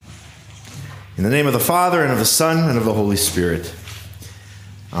In the name of the Father, and of the Son, and of the Holy Spirit.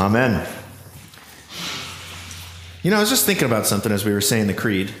 Amen. You know, I was just thinking about something as we were saying the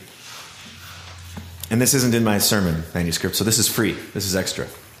creed. And this isn't in my sermon manuscript, so this is free. This is extra.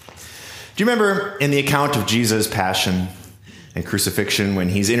 Do you remember in the account of Jesus' passion and crucifixion when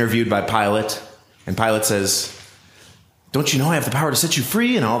he's interviewed by Pilate, and Pilate says, "Don't you know I have the power to set you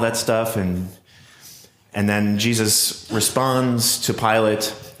free?" and all that stuff. And then Jesus responds to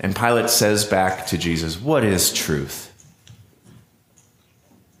Pilate, and Pilate says back to Jesus, "What is truth?"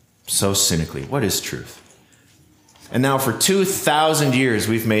 So cynically, what is truth? And now for 2,000 years,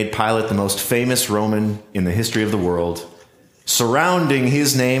 we've made Pilate the most famous Roman in the history of the world, surrounding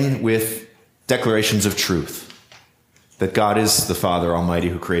his name with declarations of truth. That God is the Father Almighty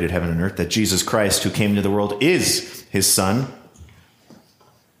who created heaven and earth, that Jesus Christ, who came into the world, is his Son,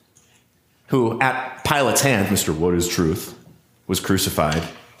 who at Pilate's hand, Mr. What is Truth, was crucified.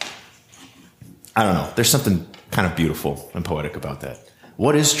 I don't know. There's something kind of beautiful and poetic about that.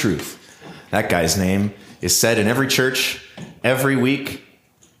 What is truth? That guy's name is said in every church, every week,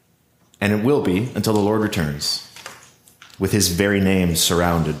 and it will be until the Lord returns, with his very name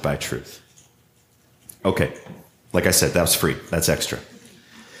surrounded by truth. Okay, like I said, that was free. That's extra.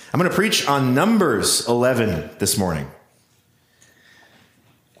 I'm going to preach on Numbers 11 this morning.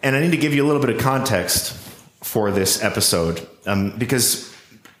 And I need to give you a little bit of context for this episode, because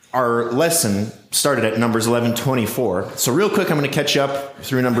our lesson started at Numbers 11:24. So real quick, I'm going to catch you up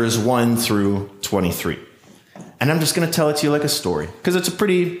through Numbers 1 through 23. And I'm just going to tell it to you like a story, because it's a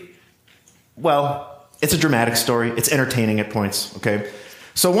it's a dramatic story. It's entertaining at points, okay?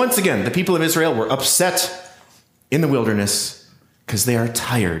 So once again, the people of Israel were upset in the wilderness because they are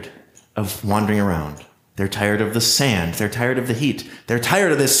tired of wandering around. They're tired of the sand. They're tired of the heat. They're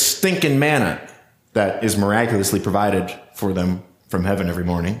tired of this stinking manna that is miraculously provided for them from heaven every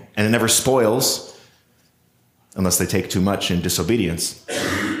morning. And it never spoils unless they take too much in disobedience.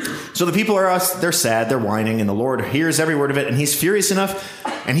 So the people they're sad, they're whining, and the Lord hears every word of it, and he's furious enough,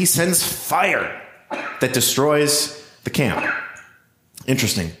 and he sends fire that destroys the camp.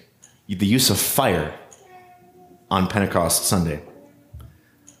 Interesting, the use of fire on Pentecost Sunday.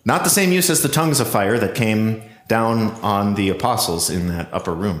 Not the same use as the tongues of fire that came down on the apostles in that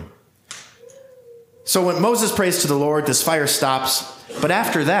upper room. So when Moses prays to the Lord, this fire stops. But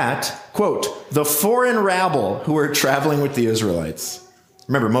after that, quote, the foreign rabble who were traveling with the Israelites.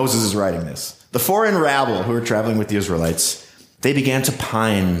 Remember, Moses is writing this. The foreign rabble who were traveling with the Israelites, they began to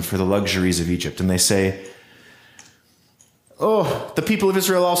pine for the luxuries of Egypt. And they say, oh, the people of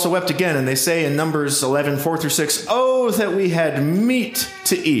Israel also wept again. And they say in Numbers 11, 4 through 6, oh, that we had meat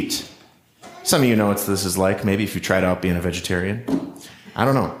to eat. Some of you know what this is like, maybe if you tried out being a vegetarian. I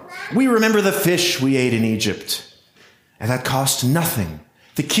don't know. We remember the fish we ate in Egypt, and that cost nothing.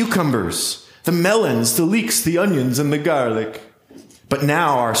 The cucumbers, the melons, the leeks, the onions, and the garlic. But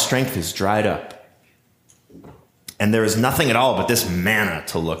now our strength is dried up, and there is nothing at all but this manna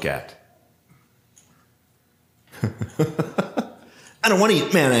to look at. I don't want to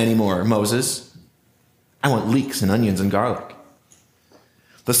eat manna anymore, Moses. I want leeks and onions and garlic.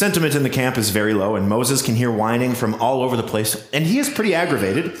 The sentiment in the camp is very low, and Moses can hear whining from all over the place, and he is pretty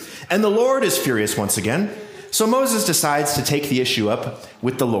aggravated, and the Lord is furious once again. So Moses decides to take the issue up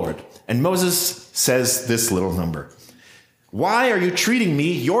with the Lord, and Moses says this little number. Why are you treating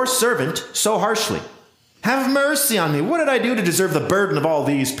me, your servant, so harshly? Have mercy on me. What did I do to deserve the burden of all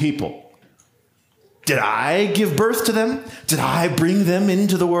these people? Did I give birth to them? Did I bring them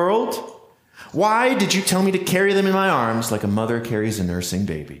into the world? Why did you tell me to carry them in my arms like a mother carries a nursing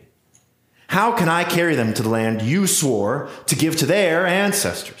baby? How can I carry them to the land you swore to give to their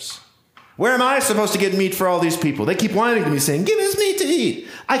ancestors? Where am I supposed to get meat for all these people? They keep whining to me saying, give us meat to eat.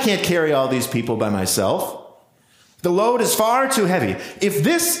 I can't carry all these people by myself. The load is far too heavy. If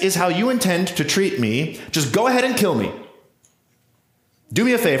this is how you intend to treat me, just go ahead and kill me. Do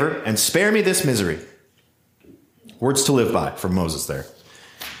me a favor and spare me this misery. Words to live by from Moses there.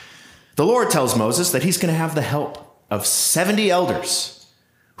 The Lord tells Moses that he's going to have the help of 70 elders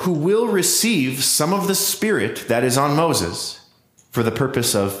who will receive some of the spirit that is on Moses for the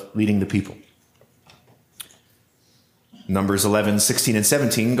purpose of leading the people. Numbers 11, 16, and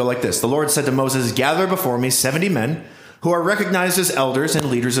 17 go like this. The Lord said to Moses, gather before me 70 men who are recognized as elders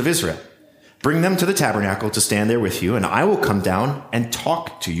and leaders of Israel. Bring them to the tabernacle to stand there with you, and I will come down and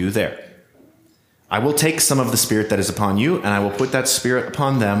talk to you there. I will take some of the spirit that is upon you, and I will put that spirit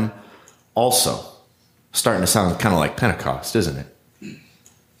upon them also. Starting to sound kind of like Pentecost, isn't it?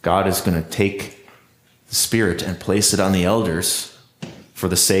 God is going to take the spirit and place it on the elders for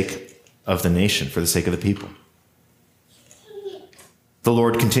the sake of the nation, for the sake of the people. the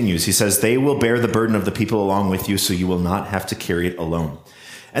Lord continues. He says, they will bear the burden of the people along with you, so you will not have to carry it alone.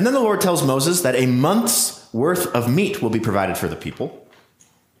 And then the Lord tells Moses that a month's worth of meat will be provided for the people.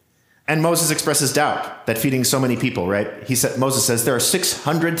 And Moses expresses doubt that feeding so many people, right? Moses says there are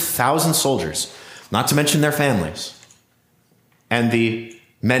 600,000 soldiers, not to mention their families, and the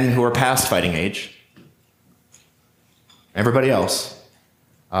men who are past fighting age. Everybody else.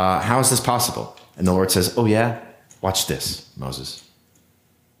 How is this possible? And the Lord says, oh yeah, watch this, Moses.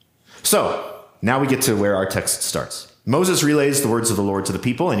 So now we get to where our text starts. Moses relays the words of the Lord to the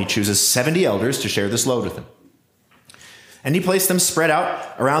people, and he chooses 70 elders to share this load with him. And he placed them spread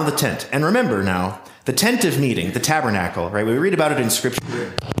out around the tent. And remember now, the tent of meeting, the tabernacle, right? We read about it in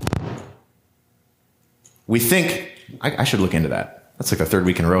Scripture. We think, I should look into that. That's like the third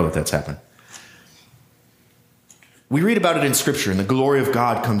week in a row that's happened. We read about it in Scripture, and the glory of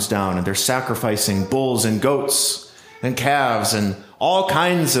God comes down, and they're sacrificing bulls and goats and calves and all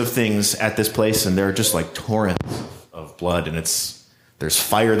kinds of things at this place, and they're just like torrents of blood, and there's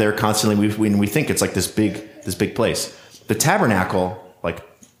fire there constantly. We think it's like this big place. The tabernacle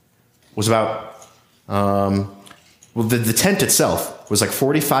was about the tent itself was like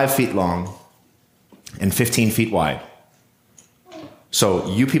 45 feet long and 15 feet wide. So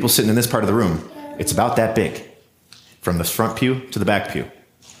you people sitting in this part of the room, it's about that big, from the front pew to the back pew.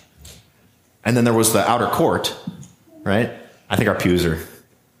 And then there was the outer court, right? I think our pews are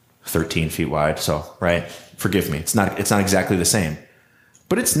 13 feet wide, so, right? Forgive me, it's not exactly the same.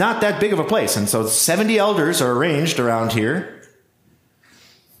 But it's not that big of a place. And so 70 elders are arranged around here.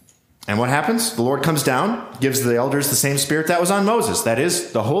 And what happens? The Lord comes down, gives the elders the same spirit that was on Moses. That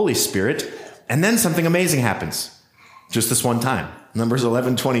is, the Holy Spirit. And then something amazing happens. Just this one time. Numbers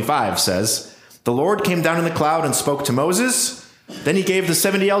 11:25 says, the Lord came down in the cloud and spoke to Moses. Then he gave the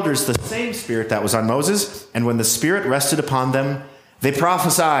 70 elders the same spirit that was on Moses. And when the Spirit rested upon them, they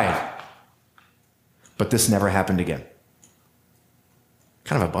prophesied. But this never happened again.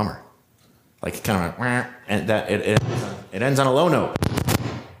 Kind of a bummer. Like kind of a, and that it ends on a low note.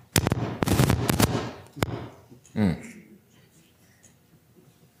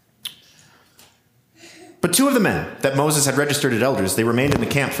 But two of the men that Moses had registered as elders, they remained in the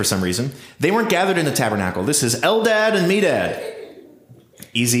camp for some reason. They weren't gathered in the tabernacle. This is Eldad and Medad.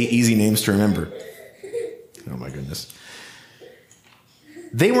 Easy names to remember. Oh my goodness.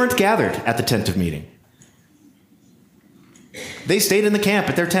 They weren't gathered at the tent of meeting. They stayed in the camp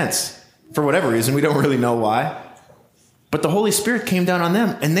at their tents. For whatever reason, we don't really know why. But the Holy Spirit came down on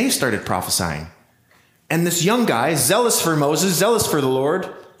them, and they started prophesying. And this young guy, zealous for Moses, zealous for the Lord.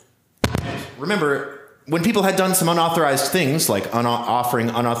 Remember, when people had done some unauthorized things, like offering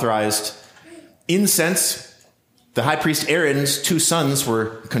unauthorized incense, the high priest Aaron's two sons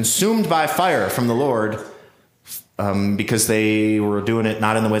were consumed by fire from the Lord because they were doing it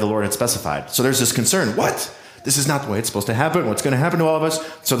not in the way the Lord had specified. So there's this concern. What? This is not the way it's supposed to happen. What's going to happen to all of us?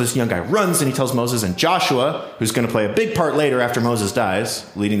 So this young guy runs and he tells Moses, and Joshua, who's going to play a big part later after Moses dies,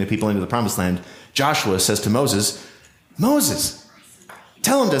 leading the people into the promised land, Joshua says to Moses, Moses,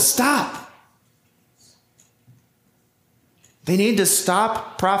 tell him to stop. They need to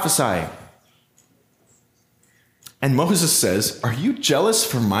stop prophesying. And Moses says, are you jealous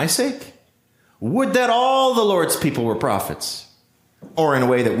for my sake? Would that all the Lord's people were prophets. Or in a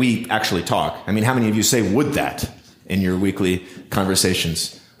way that we actually talk. I mean, how many of you say would that in your weekly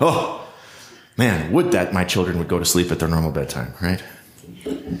conversations? Oh, man, would that my children would go to sleep at their normal bedtime, right?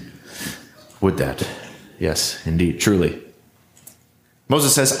 Would that. Yes, indeed, truly.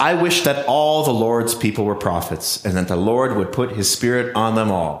 Moses says, I wish that all the Lord's people were prophets and that the Lord would put his spirit on them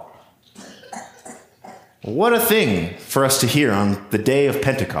all. What a thing for us to hear on the day of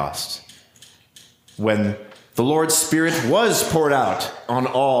Pentecost, when the Lord's Spirit was poured out on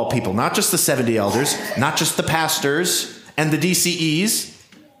all people, not just the 70 elders, not just the pastors and the DCEs.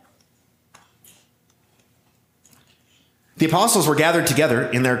 The apostles were gathered together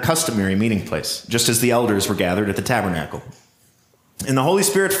in their customary meeting place, just as the elders were gathered at the tabernacle. And the Holy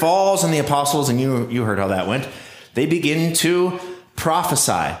Spirit falls on the apostles, and you heard how that went. They begin to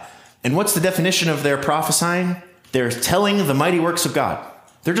prophesy. And what's the definition of their prophesying? They're telling the mighty works of God.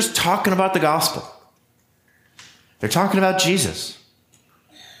 They're just talking about the gospel. They're talking about Jesus.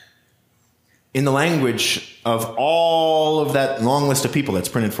 In the language of all of that long list of people that's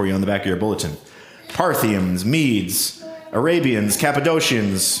printed for you on the back of your bulletin. Parthians, Medes, Arabians,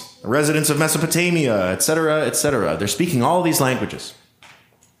 Cappadocians, residents of Mesopotamia, etc., etc. They're speaking all these languages.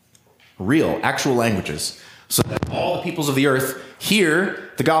 Real, actual languages. So that all the peoples of the earth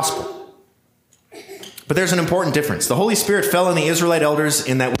hear the gospel. But there's an important difference. The Holy Spirit fell on the Israelite elders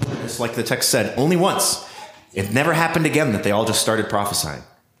in that wilderness, like the text said, only once. It never happened again that they all just started prophesying.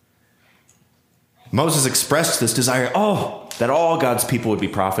 Moses expressed this desire, that all God's people would be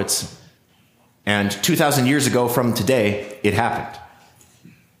prophets. And 2,000 years ago from today, it happened.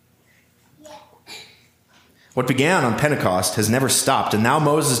 What began on Pentecost has never stopped, and now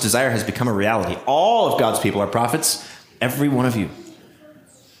Moses' desire has become a reality. All of God's people are prophets. Every one of you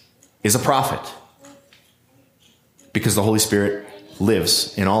is a prophet because the Holy Spirit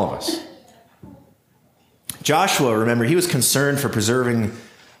lives in all of us. Joshua, remember, he was concerned for preserving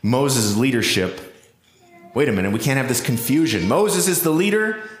Moses' leadership. Wait a minute, we can't have this confusion. Moses is the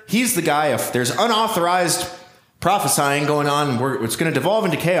leader. He's the guy. If there's unauthorized prophesying going on, it's going to devolve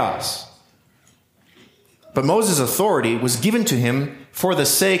into chaos. But Moses' authority was given to him for the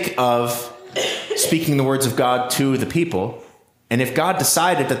sake of speaking the words of God to the people. And if God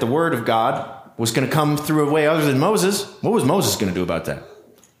decided that the word of God was going to come through a way other than Moses, what was Moses going to do about that?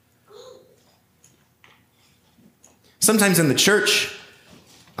 Sometimes in the church,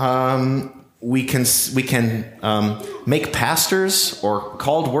 we can make pastors or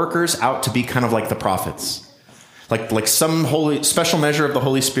called workers out to be kind of like the prophets, like some holy special measure of the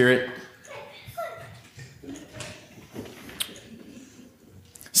Holy Spirit.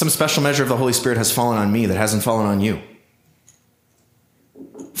 Some special measure of the Holy Spirit has fallen on me that hasn't fallen on you.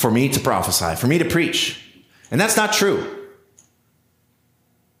 For me to prophesy, for me to preach. And that's not true.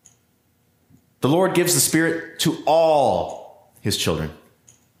 The Lord gives the Spirit to all his children.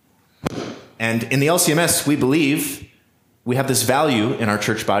 And in the LCMS, we believe we have this value in our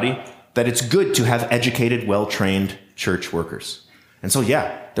church body that it's good to have educated, well-trained church workers. And so,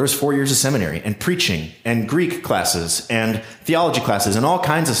 there was 4 years of seminary and preaching and Greek classes and theology classes and all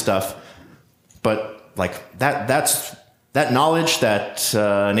kinds of stuff. But that's that knowledge that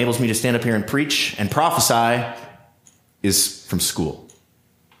enables me to stand up here and preach and prophesy is from school.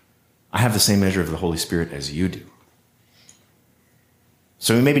 I have the same measure of the Holy Spirit as you do.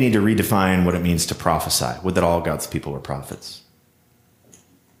 So we maybe need to redefine what it means to prophesy. Would that all God's people were prophets?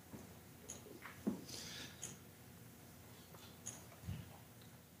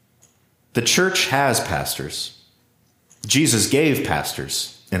 The church has pastors. Jesus gave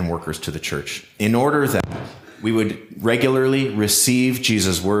pastors and workers to the church in order that we would regularly receive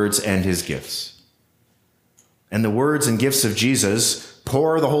Jesus' words and his gifts. And the words and gifts of Jesus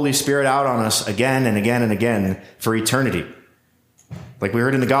pour the Holy Spirit out on us again and again and again for eternity. Like we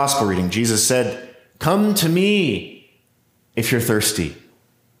heard in the gospel reading, Jesus said, "Come to me if you're thirsty.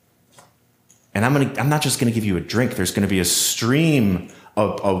 And I'm not just going to give you a drink. There's going to be a stream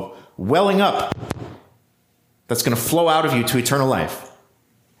of welling up that's going to flow out of you to eternal life."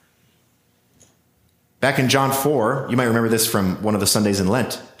 Back in John 4, you might remember this from one of the Sundays in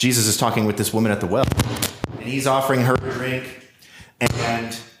Lent. Jesus is talking with this woman at the well, and he's offering her a drink.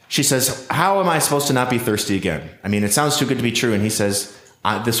 And she says, "How am I supposed to not be thirsty again? I mean, it sounds too good to be true." And he says,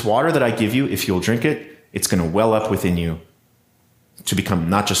 "This water that I give you, if you'll drink it, it's going to well up within you to become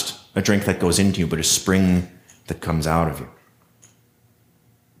not just a drink that goes into you, but a spring that comes out of you."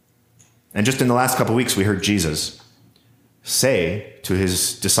 And just in the last couple of weeks, we heard Jesus say to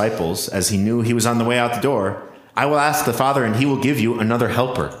his disciples, as he knew he was on the way out the door, "I will ask the Father, and he will give you another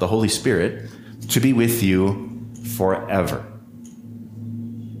helper, the Holy Spirit, to be with you forever."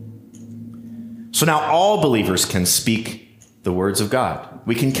 So now all believers can speak the words of God.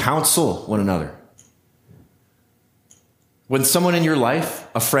 We can counsel one another. When someone in your life,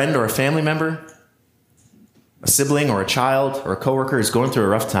 a friend or a family member, a sibling or a child or a coworker is going through a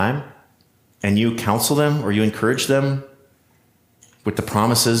rough time, and you counsel them or you encourage them with the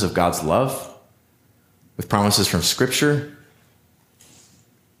promises of God's love, with promises from Scripture,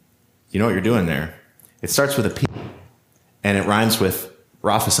 you know what you're doing there. It starts with a P, and it rhymes with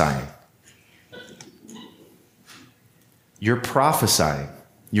prophesying. You're prophesying.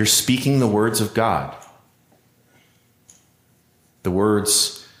 You're speaking the words of God, the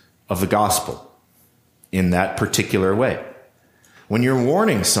words of the gospel in that particular way. When you're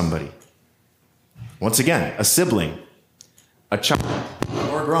warning somebody, once again, a sibling, a child,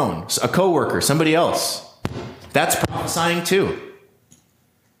 or grown, a coworker, somebody else, that's prophesying too.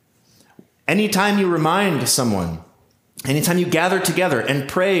 Anytime you remind someone, anytime you gather together and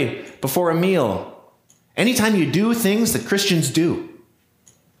pray before a meal, anytime you do things that Christians do,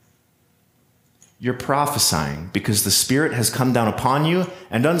 you're prophesying because the Spirit has come down upon you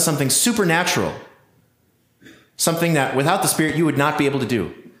and done something supernatural, something that without the Spirit you would not be able to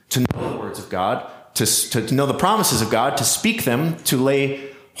do, to know the words of God, to know the promises of God, to speak them, to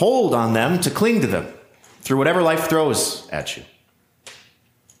lay hold on them, to cling to them through whatever life throws at you.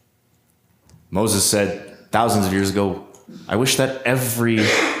 Moses said thousands of years ago, "I wish that every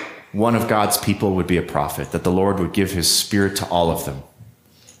one of God's people would be a prophet, that the Lord would give his Spirit to all of them.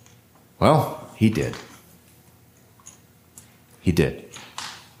 Well, he did. He did.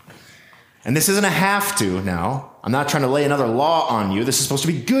 And this isn't a have to now. I'm not trying to lay another law on you. This is supposed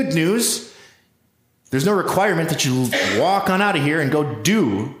to be good news. There's no requirement that you walk on out of here and go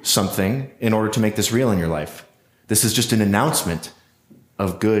do something in order to make this real in your life. This is just an announcement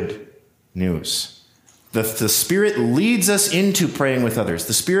of good news. The Spirit leads us into praying with others.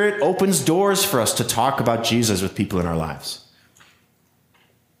 The Spirit opens doors for us to talk about Jesus with people in our lives.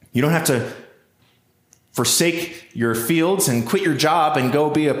 You don't have to forsake your fields and quit your job and go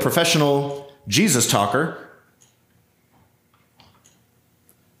be a professional Jesus talker.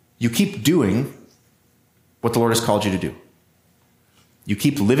 You keep doing what the Lord has called you to do. You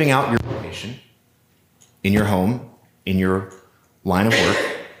keep living out your vocation in your home, in your line of work.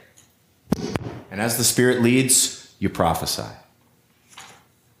 And as the Spirit leads, you prophesy.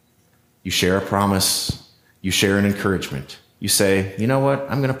 You share a promise. You share an encouragement. You say, you know what?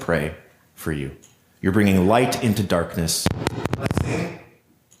 I'm going to pray for you. You're bringing light into darkness.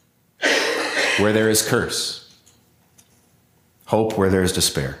 Where there is curse. Hope where there is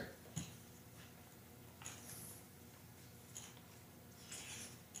despair.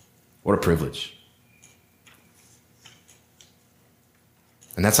 What a privilege.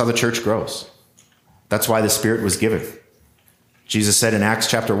 And that's how the church grows. That's why the Spirit was given. Jesus said in Acts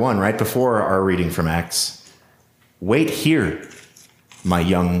chapter 1, right before our reading from Acts, wait here, my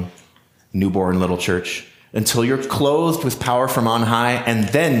young, newborn little church, until you're clothed with power from on high, and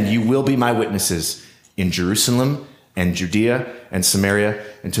then you will be my witnesses in Jerusalem and Judea and Samaria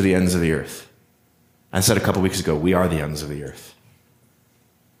and to the ends of the earth. I said a couple weeks ago, we are the ends of the earth.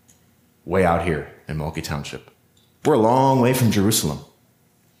 Way out here in Mulkey Township. We're a long way from Jerusalem.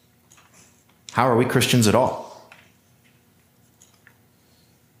 How are we Christians at all?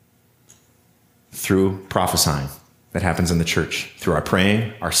 Through prophesying that happens in the church, through our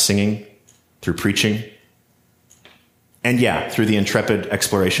praying, our singing, through preaching, and through the intrepid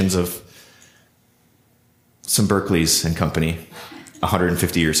explorations of some Berkeleys and company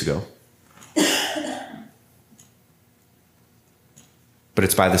 150 years ago. But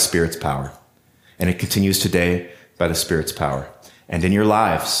it's by the Spirit's power, and it continues today by the Spirit's power. And in your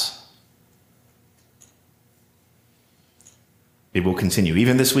lives, it will continue,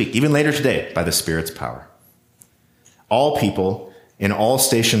 even this week, even later today, by the Spirit's power. All people in all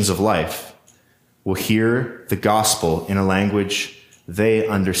stations of life will hear the gospel in a language they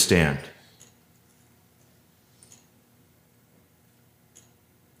understand.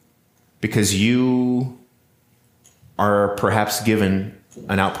 Because you are perhaps given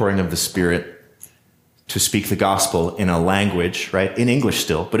an outpouring of the Spirit to speak the gospel in a language, right? In English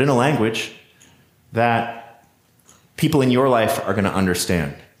still, but in a language that people in your life are going to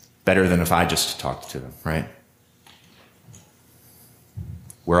understand better than if I just talked to them, right?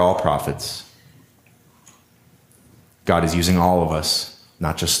 We're all prophets. God is using all of us,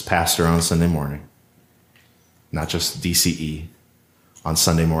 not just pastor on Sunday morning, not just DCE on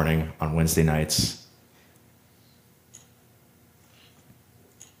Sunday morning, on Wednesday nights.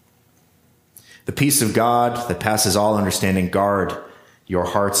 The peace of God that passes all understanding, guard your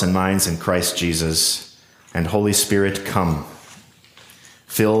hearts and minds in Christ Jesus. And Holy Spirit, come.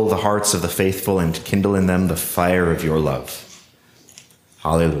 Fill the hearts of the faithful and kindle in them the fire of your love.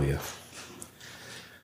 Hallelujah.